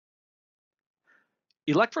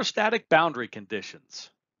Electrostatic boundary conditions.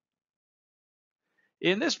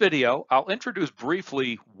 In this video, I'll introduce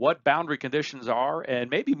briefly what boundary conditions are and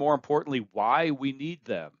maybe more importantly, why we need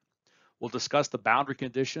them. We'll discuss the boundary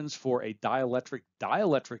conditions for a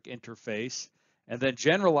dielectric-dielectric interface and then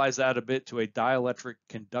generalize that a bit to a dielectric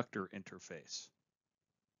conductor interface.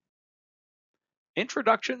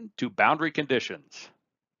 Introduction to boundary conditions.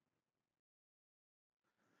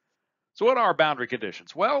 So what are boundary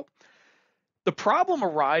conditions? Well, the problem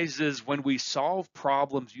arises when we solve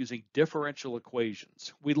problems using differential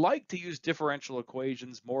equations. We like to use differential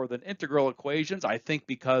equations more than integral equations, I think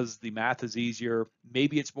because the math is easier,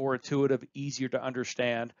 maybe it's more intuitive, easier to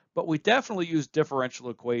understand, but we definitely use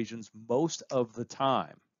differential equations most of the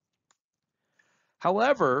time.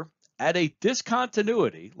 However, at a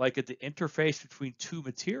discontinuity, like at the interface between two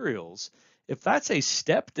materials, if that's a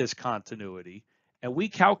step discontinuity, and we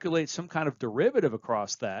calculate some kind of derivative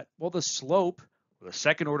across that, well, the slope, the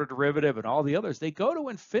second order derivative, and all the others, they go to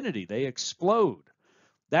infinity, they explode.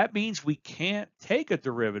 That means we can't take a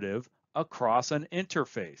derivative across an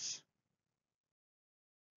interface.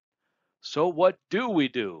 So what do we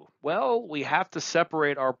do? Well, we have to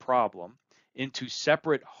separate our problem into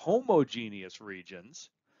separate homogeneous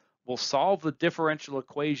regions. We'll solve the differential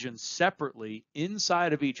equation separately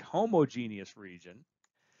inside of each homogeneous region.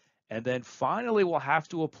 And then finally, we'll have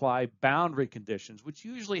to apply boundary conditions, which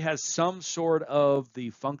usually has some sort of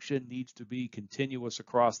the function needs to be continuous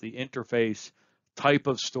across the interface type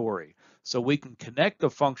of story. So we can connect the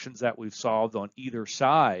functions that we've solved on either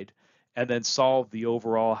side and then solve the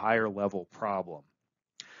overall higher level problem.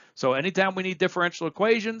 So anytime we need differential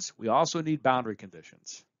equations, we also need boundary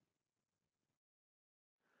conditions.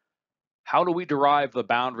 How do we derive the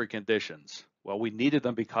boundary conditions? Well, we needed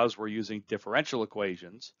them because we're using differential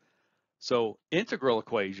equations. So integral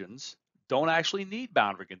equations don't actually need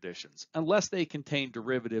boundary conditions unless they contain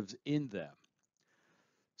derivatives in them.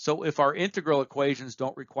 So if our integral equations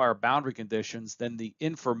don't require boundary conditions, then the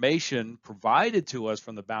information provided to us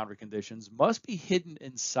from the boundary conditions must be hidden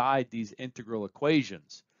inside these integral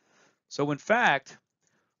equations. So in fact,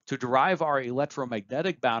 to derive our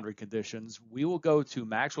electromagnetic boundary conditions, we will go to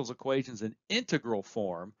Maxwell's equations in integral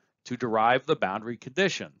form to derive the boundary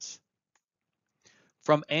conditions.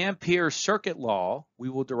 From Ampere's circuit law, we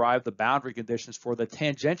will derive the boundary conditions for the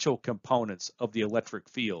tangential components of the electric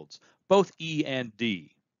fields, both E and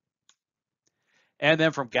D. And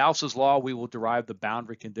then from Gauss's law, we will derive the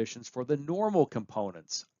boundary conditions for the normal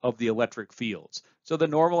components of the electric fields. So the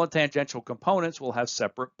normal and tangential components will have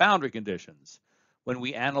separate boundary conditions. When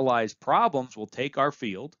we analyze problems, we'll take our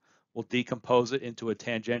field, we'll decompose it into a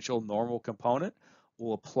tangential normal component,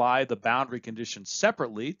 we'll apply the boundary conditions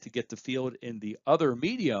separately to get the field in the other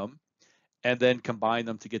medium, and then combine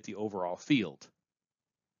them to get the overall field.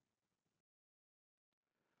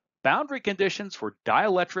 Boundary conditions for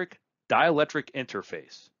dielectric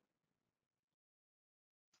interface.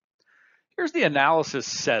 Here's the analysis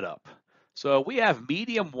setup. So we have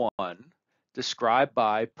medium 1 described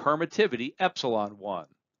by permittivity epsilon 1.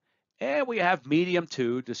 And we have medium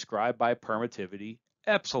 2 described by permittivity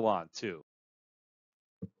epsilon 2.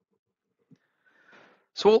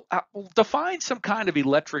 So we'll define some kind of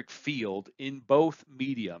electric field in both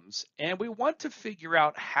mediums, and we want to figure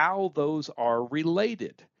out how those are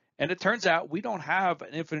related. And it turns out we don't have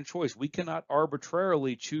an infinite choice. We cannot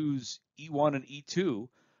arbitrarily choose E1 and E2.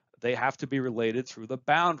 They have to be related through the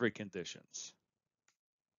boundary conditions.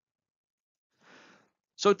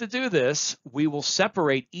 So to do this, we will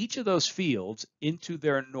separate each of those fields into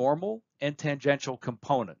their normal and tangential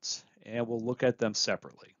components, and we'll look at them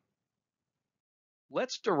separately.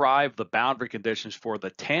 Let's derive the boundary conditions for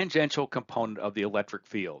the tangential component of the electric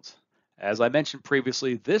fields. As I mentioned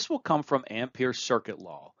previously, this will come from Ampere's circuit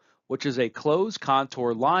law, which is a closed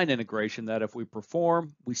contour line integration that if we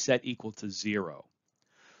perform, we set equal to 0.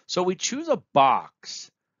 So we choose a box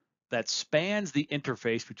that spans the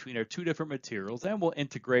interface between our two different materials, and we'll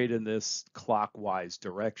integrate in this clockwise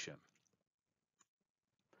direction.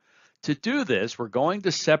 To do this, we're going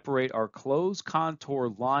to separate our closed contour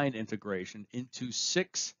line integration into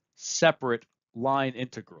 6 separate line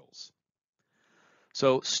integrals.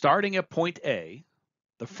 So starting at point A,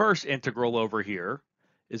 the first integral over here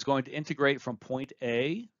is going to integrate from point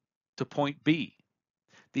A to point B.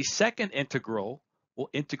 The second integral will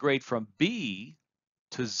integrate from B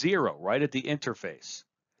to 0, right at the interface.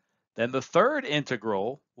 Then the third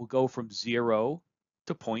integral will go from 0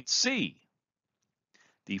 to point C.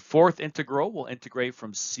 The fourth integral will integrate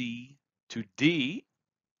from C to D.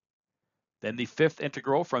 Then the fifth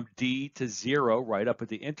integral from D to 0, right up at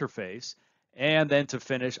the interface. And then to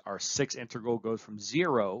finish, our sixth integral goes from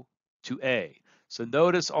 0 to A. So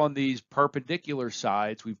notice on these perpendicular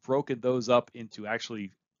sides, we've broken those up into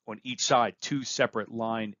actually on each side 2 separate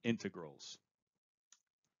line integrals.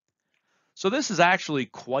 So this is actually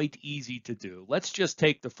quite easy to do. Let's just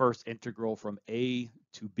take the first integral from A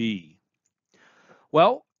to B.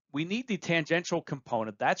 Well, we need the tangential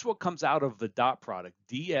component. That's what comes out of the dot product.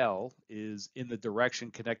 dl is in the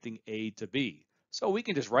direction connecting A to B. So we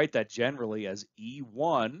can just write that generally as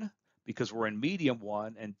E1 because we're in medium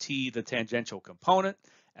 1 and t the tangential component.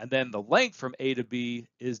 And then the length from A to B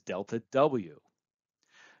is delta W.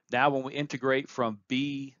 Now when we integrate from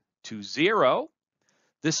B to 0,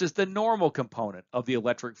 this is the normal component of the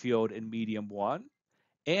electric field in medium 1.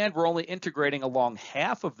 And we're only integrating along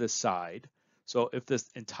half of this side. So if this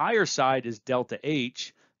entire side is delta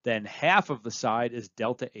H, then half of the side is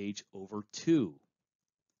delta H over 2.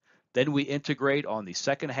 Then we integrate on the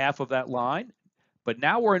second half of that line, but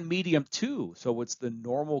now we're in medium 2, so it's the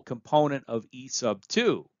normal component of E sub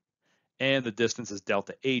 2. And the distance is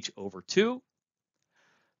delta H over 2.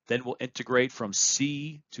 Then we'll integrate from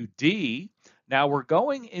C to D. Now we're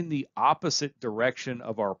going in the opposite direction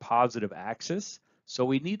of our positive axis, so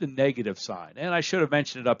we need a negative sign. And I should have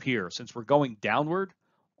mentioned it up here. Since we're going downward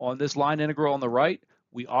on this line integral on the right,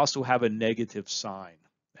 we also have a negative sign.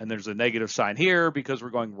 And there's a negative sign here because we're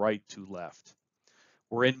going right to left.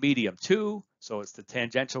 We're in medium 2, so it's the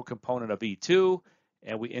tangential component of E2,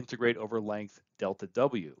 and we integrate over length delta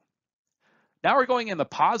W. Now we're going in the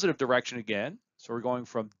positive direction again. So we're going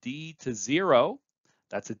from D to 0.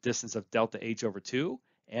 That's a distance of delta H over 2.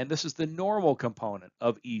 And this is the normal component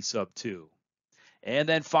of E sub 2. And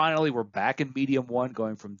then finally, we're back in medium 1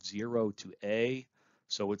 going from 0 to A.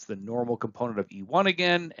 So it's the normal component of E1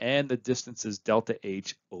 again, and the distance is delta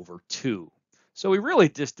H over 2. So we really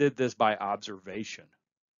just did this by observation.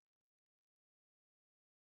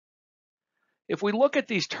 If we look at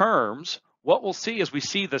these terms, what we'll see is we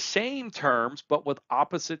see the same terms, but with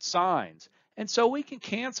opposite signs. And so we can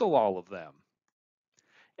cancel all of them.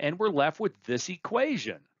 And we're left with this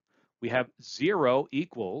equation. We have 0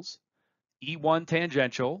 equals E1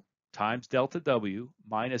 tangential times delta W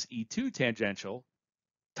minus E2 tangential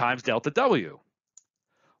times delta W.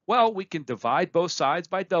 Well, we can divide both sides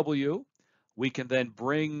by W. We can then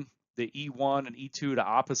bring the E1 and E2 to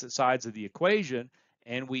opposite sides of the equation,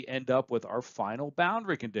 and we end up with our final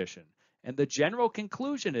boundary condition. And the general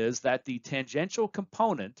conclusion is that the tangential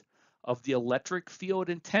component of the electric field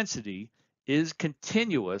intensity is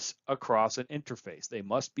continuous across an interface. They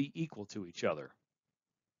must be equal to each other.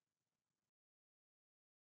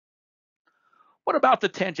 What about the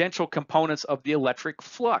tangential components of the electric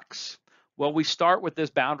flux? Well, we start with this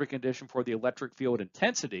boundary condition for the electric field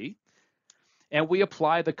intensity, and we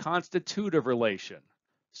apply the constitutive relation.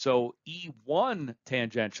 So E1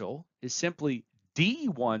 tangential is simply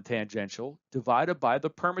D1 tangential divided by the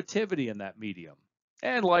permittivity in that medium.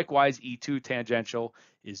 And likewise, E2 tangential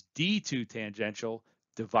is D2 tangential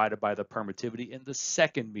divided by the permittivity in the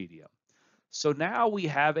second medium. So now we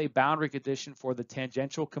have a boundary condition for the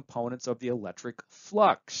tangential components of the electric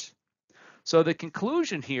flux. So the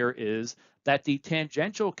conclusion here is that the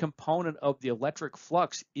tangential component of the electric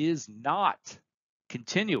flux is not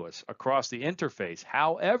continuous across the interface.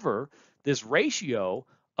 However, this ratio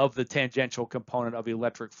of the tangential component of the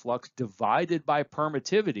electric flux divided by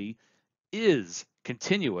permittivity is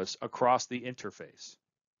continuous across the interface.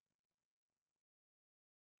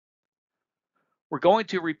 We're going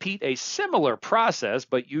to repeat a similar process,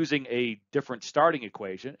 but using a different starting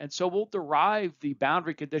equation. And so we'll derive the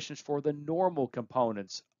boundary conditions for the normal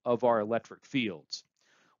components of our electric fields.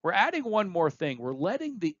 We're adding one more thing. We're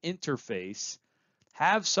letting the interface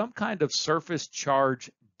have some kind of surface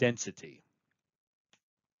charge density.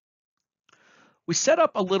 We set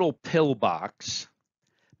up a little pillbox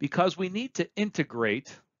because we need to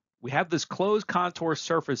integrate. We have this closed contour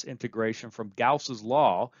surface integration from Gauss's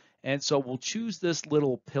law, and so we'll choose this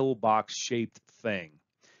little pillbox shaped thing.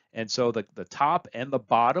 And so the top and the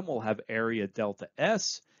bottom will have area delta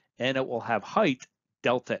S, and it will have height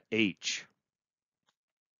delta H.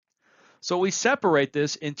 So we separate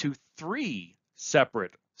this into 3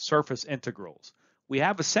 separate surface integrals. We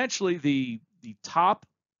have essentially the top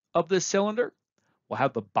of the cylinder, we'll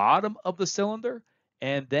have the bottom of the cylinder,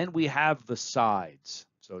 and then we have the sides.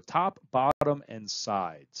 So top, bottom, and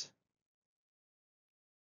sides.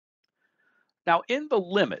 Now in the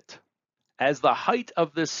limit, as the height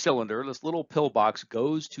of this cylinder, this little pillbox,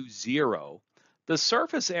 goes to 0, the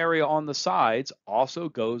surface area on the sides also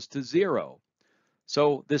goes to 0.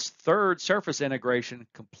 So this third surface integration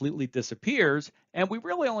completely disappears, and we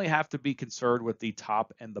really only have to be concerned with the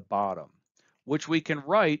top and the bottom, which we can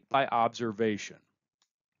write by observation.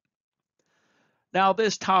 Now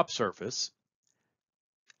this top surface,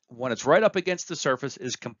 when it's right up against the surface,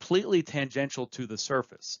 is completely tangential to the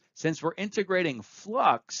surface. Since we're integrating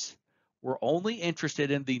flux, we're only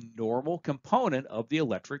interested in the normal component of the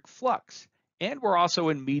electric flux. And we're also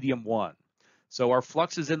in medium 1. So our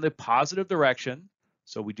flux is in the positive direction.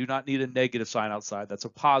 So we do not need a negative sign outside. That's a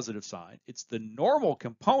positive sign. It's the normal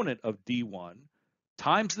component of D1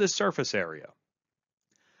 times the surface area.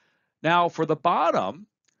 Now for the bottom,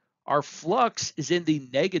 our flux is in the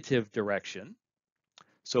negative direction.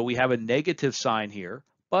 So we have a negative sign here,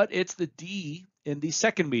 but it's the D in the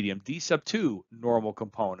second medium, D sub 2 normal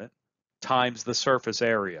component times the surface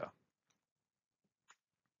area.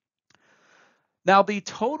 Now the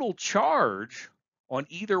total charge on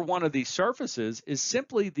either one of these surfaces is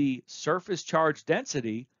simply the surface charge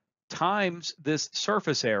density times this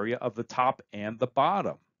surface area of the top and the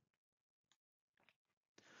bottom.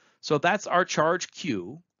 So that's our charge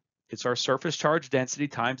Q. It's our surface charge density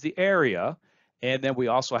times the area. And then we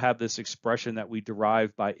also have this expression that we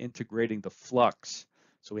derive by integrating the flux.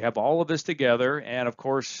 So we have all of this together. And of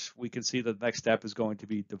course, we can see the next step is going to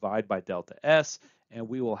be divide by delta S. And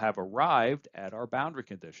we will have arrived at our boundary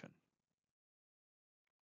condition.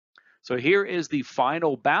 So here is the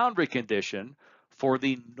final boundary condition for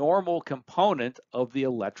the normal component of the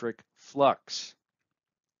electric flux.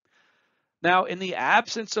 Now, in the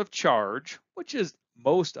absence of charge, which is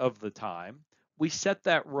most of the time, we set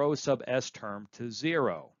that rho sub s term to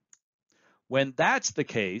 0. When that's the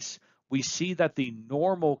case, we see that the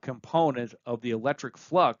normal component of the electric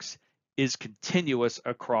flux is continuous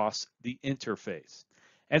across the interface.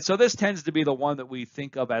 And so this tends to be the one that we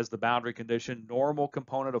think of as the boundary condition. Normal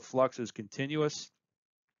component of flux is continuous.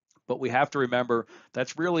 But we have to remember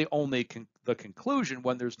that's really only the conclusion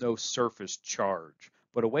when there's no surface charge.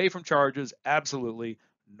 But away from charges, absolutely,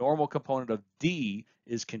 normal component of D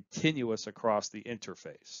is continuous across the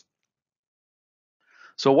interface.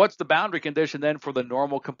 So what's the boundary condition then for the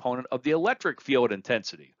normal component of the electric field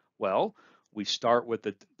intensity? Well, we start with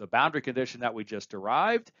the boundary condition that we just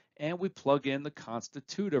derived, and we plug in the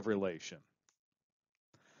constitutive relation.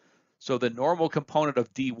 So the normal component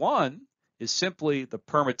of D1 is simply the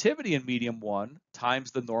permittivity in medium 1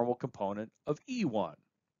 times the normal component of E1.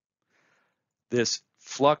 This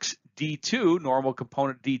flux D2, normal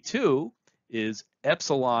component D2, is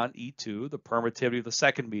epsilon E2, the permittivity of the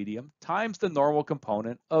second medium, times the normal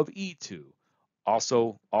component of E2,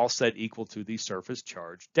 also all set equal to the surface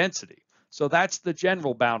charge density. So that's the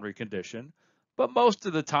general boundary condition, but most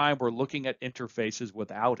of the time we're looking at interfaces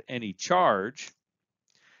without any charge.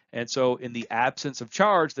 And so in the absence of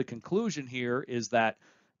charge, the conclusion here is that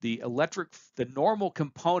the normal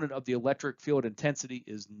component of the electric field intensity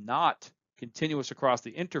is not continuous across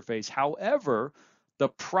the interface. However, the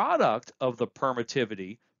product of the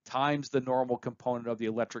permittivity times the normal component of the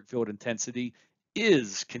electric field intensity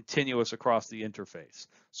is continuous across the interface.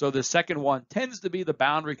 So the second one tends to be the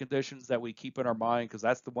boundary conditions that we keep in our mind because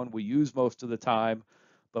that's the one we use most of the time.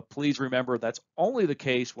 But please remember that's only the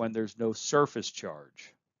case when there's no surface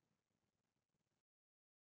charge.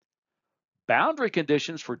 Boundary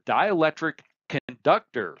conditions for dielectric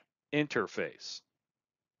conductor interface.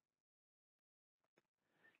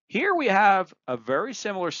 Here we have a very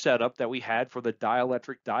similar setup that we had for the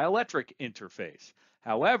dielectric-dielectric interface.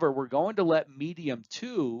 However, we're going to let medium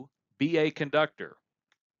 2 be a conductor.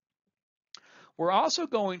 We're also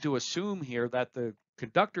going to assume here that the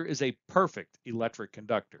conductor is a perfect electric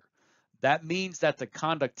conductor. That means that the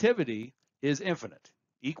conductivity is infinite,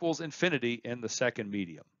 equals infinity in the second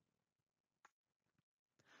medium.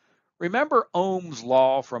 Remember Ohm's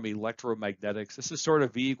law from electromagnetics. This is sort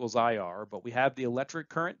of V equals IR, but we have the electric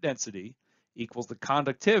current density equals the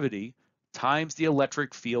conductivity times the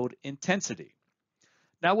electric field intensity.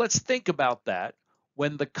 Now let's think about that.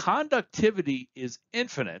 When the conductivity is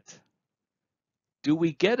infinite, do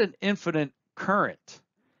we get an infinite current?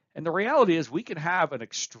 And the reality is we can have an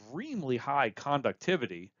extremely high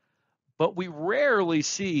conductivity, but we rarely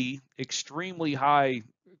see extremely high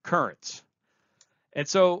currents. And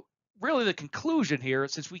so really the conclusion here,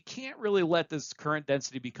 since we can't really let this current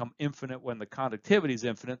density become infinite when the conductivity is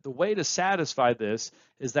infinite, the way to satisfy this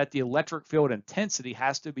is that the electric field intensity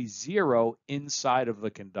has to be 0 inside of the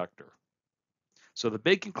conductor. So the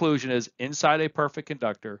big conclusion is inside a perfect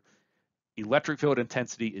conductor, electric field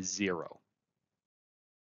intensity is 0.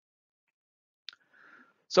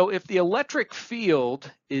 So if the electric field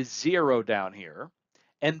is 0 down here,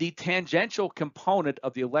 and the tangential component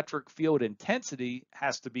of the electric field intensity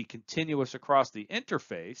has to be continuous across the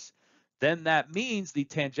interface, then that means the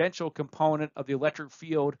tangential component of the electric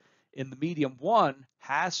field in the medium 1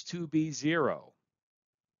 has to be 0.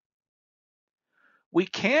 We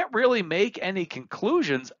can't really make any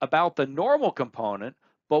conclusions about the normal component,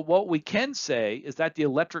 but what we can say is that the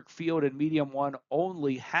electric field in medium 1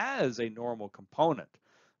 only has a normal component.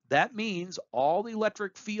 That means all the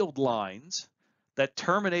electric field lines that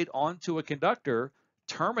terminate onto a conductor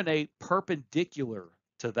terminate perpendicular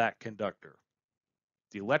to that conductor.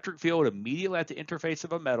 The electric field immediately at the interface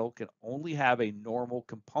of a metal can only have a normal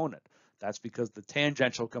component. That's because the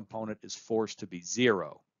tangential component is forced to be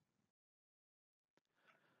 0.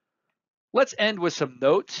 Let's end with some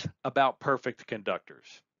notes about perfect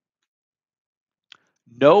conductors.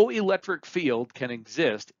 No electric field can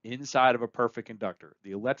exist inside of a perfect conductor.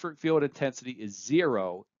 The electric field intensity is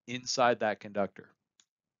 0 inside that conductor.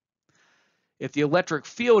 If the electric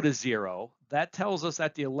field is 0, that tells us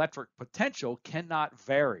that the electric potential cannot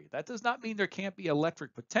vary. That does not mean there can't be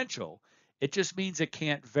electric potential. It just means it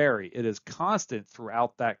can't vary. It is constant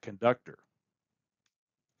throughout that conductor.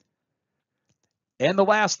 And the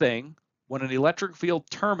last thing, when an electric field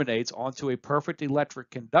terminates onto a perfect electric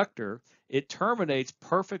conductor, it terminates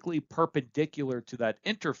perfectly perpendicular to that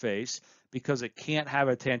interface because it can't have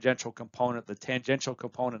a tangential component. The tangential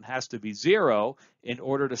component has to be 0 in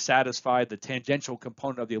order to satisfy the tangential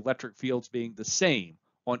component of the electric fields being the same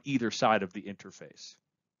on either side of the interface.